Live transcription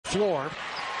floor.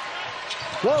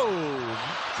 Whoa!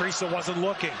 Krisa wasn't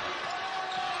looking.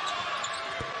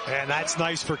 And that's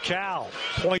nice for Cal.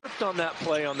 Point on that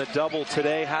play on the double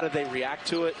today. How did they react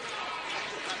to it?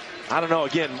 I don't know.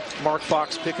 Again, Mark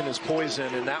Fox picking his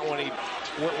poison, and that one he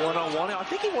went one-on-one. I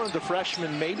think he wanted the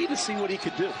freshman maybe to see what he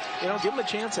could do. You know, give him a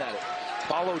chance at it.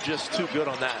 Follow just too good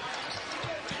on that.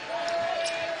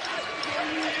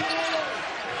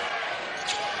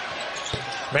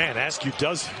 Man, Askew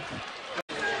does.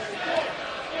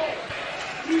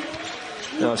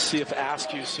 Now see if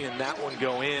Askew seeing that one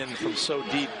go in from so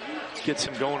deep gets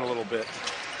him going a little bit.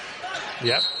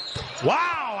 Yep.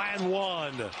 Wow, and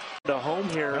one. To home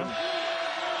here.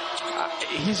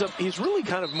 He's really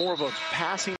kind of more of a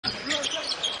passing.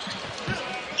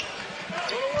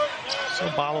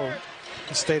 So Ballo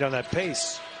stayed on that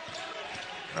pace.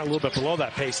 A little bit below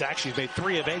that pace, actually. He's made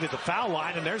 3 of 8 at the foul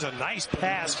line, and there's a nice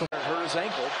pass. Hurt his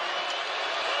ankle.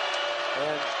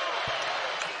 And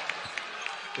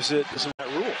is it that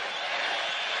rule?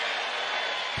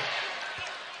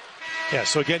 Yeah,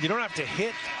 so again, you don't have to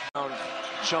hit.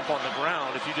 Jump on the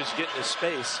ground if you just get into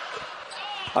space.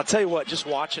 I'll tell you what, just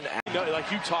watching,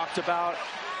 like you talked about,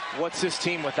 what's this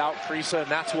team without Krisa?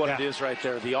 And that's what it is right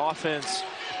there. The offense,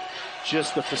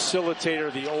 just the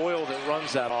facilitator, the oil that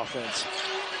runs that offense.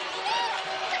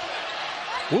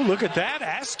 Ooh, look at that,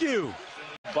 Askew.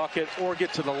 Bucket or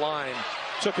get to the line,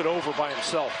 took it over by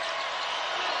himself.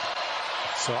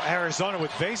 So Arizona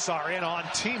with Vasar in on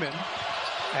Tiemann.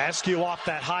 Askew off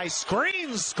that high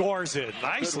screen, scores it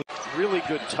nicely. Really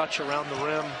good touch around the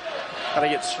rim. Got to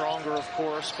get stronger, of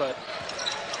course, but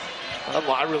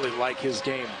I really like his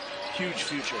game. Huge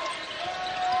future.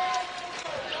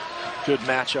 Good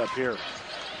matchup here.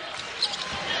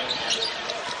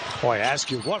 Boy,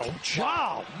 Askew, what a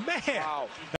job, man. Wow.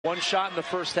 One shot in the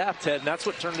first half, Ted, and that's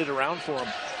what turned it around for him.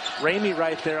 Ramey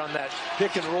right there on that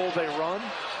pick and roll they run.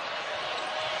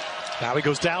 Now he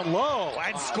goes down low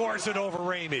and scores it over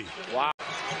Ramey. Wow.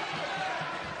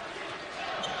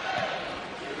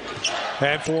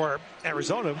 And for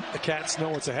Arizona, the Cats know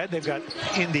what's ahead. They've got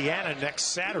Indiana next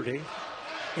Saturday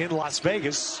in Las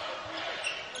Vegas.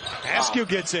 Askew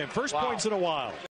gets in. First points in a while.